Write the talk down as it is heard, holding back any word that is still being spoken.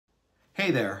Hey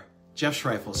there, Jeff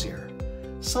Schreifels here.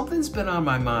 Something's been on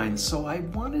my mind, so I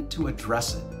wanted to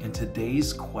address it in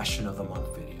today's Question of the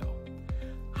Month video.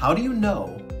 How do you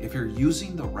know if you're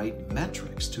using the right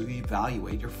metrics to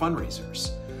evaluate your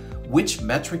fundraisers? Which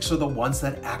metrics are the ones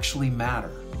that actually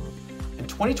matter? In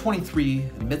 2023,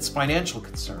 amidst financial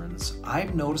concerns,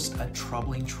 I've noticed a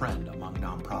troubling trend among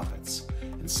nonprofits.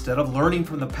 Instead of learning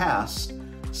from the past,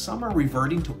 some are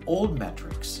reverting to old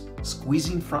metrics,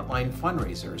 squeezing frontline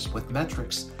fundraisers with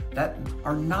metrics that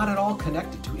are not at all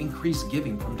connected to increased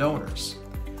giving from donors.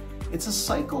 It's a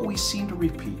cycle we seem to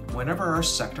repeat whenever our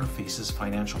sector faces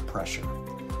financial pressure.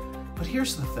 But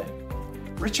here's the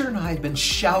thing. Richard and I have been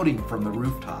shouting from the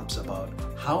rooftops about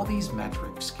how these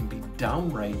metrics can be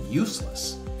downright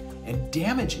useless and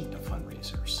damaging to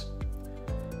fundraisers.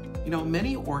 You know,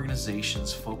 many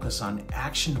organizations focus on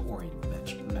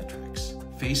action-oriented metrics,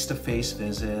 face-to-face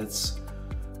visits,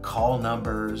 call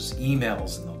numbers,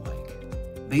 emails, and the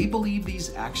like. They believe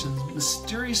these actions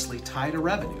mysteriously tie to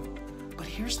revenue. But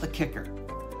here's the kicker.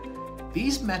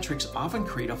 These metrics often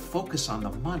create a focus on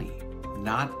the money,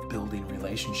 not building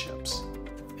relationships.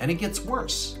 And it gets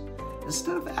worse.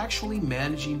 Instead of actually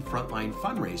managing frontline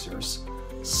fundraisers,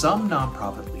 some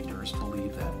nonprofit leaders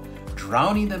believe that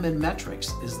drowning them in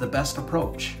metrics is the best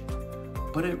approach.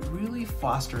 But it really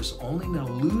fosters only an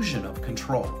illusion of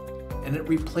control, and it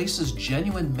replaces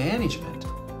genuine management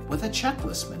with a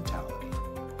checklist mentality.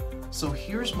 So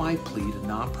here's my plea to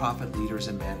nonprofit leaders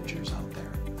and managers out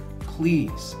there.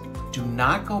 Please do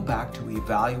not go back to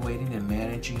evaluating and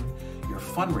managing your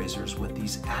fundraisers with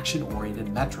these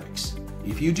action-oriented metrics.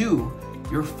 If you do,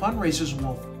 your fundraisers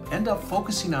will end up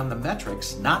focusing on the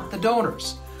metrics, not the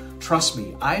donors. Trust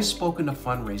me, I've spoken to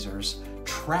fundraisers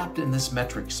trapped in this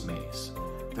metrics maze.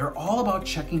 They're all about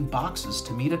checking boxes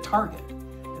to meet a target.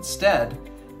 Instead,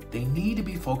 they need to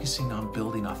be focusing on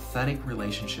building authentic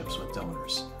relationships with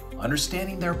donors,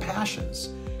 understanding their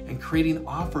passions, and creating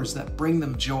offers that bring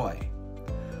them joy.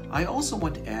 I also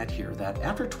want to add here that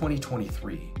after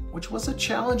 2023, which was a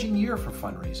challenging year for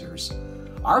fundraisers,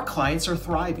 our clients are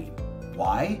thriving.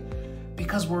 Why?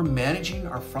 Because we're managing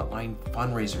our frontline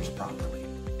fundraisers properly.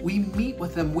 We meet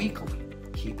with them weekly,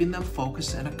 keeping them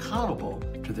focused and accountable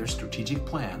to their strategic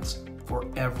plans for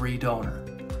every donor.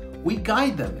 We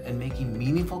guide them in making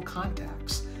meaningful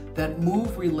contacts that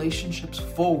move relationships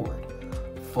forward,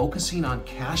 focusing on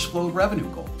cash flow revenue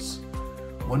goals.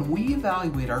 When we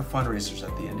evaluate our fundraisers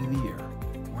at the end of the year,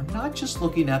 we're not just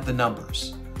looking at the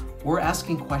numbers. We're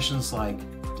asking questions like,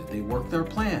 did they work their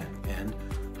plan? And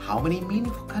how many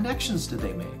meaningful connections did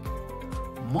they make?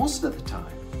 Most of the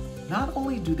time, not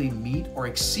only do they meet or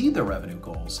exceed their revenue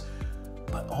goals,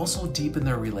 but also deepen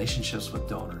their relationships with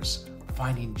donors,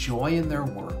 finding joy in their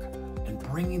work and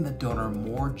bringing the donor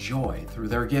more joy through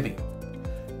their giving.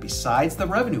 Besides the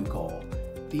revenue goal,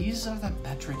 these are the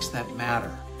metrics that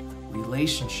matter.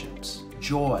 Relationships,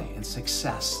 joy, and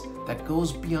success that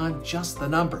goes beyond just the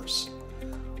numbers.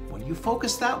 When you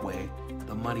focus that way,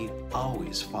 the money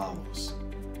always follows.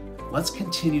 Let's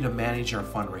continue to manage our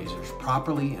fundraisers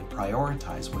properly and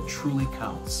prioritize what truly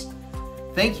counts.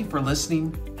 Thank you for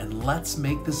listening, and let's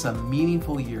make this a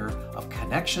meaningful year of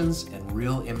connections and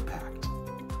real impact.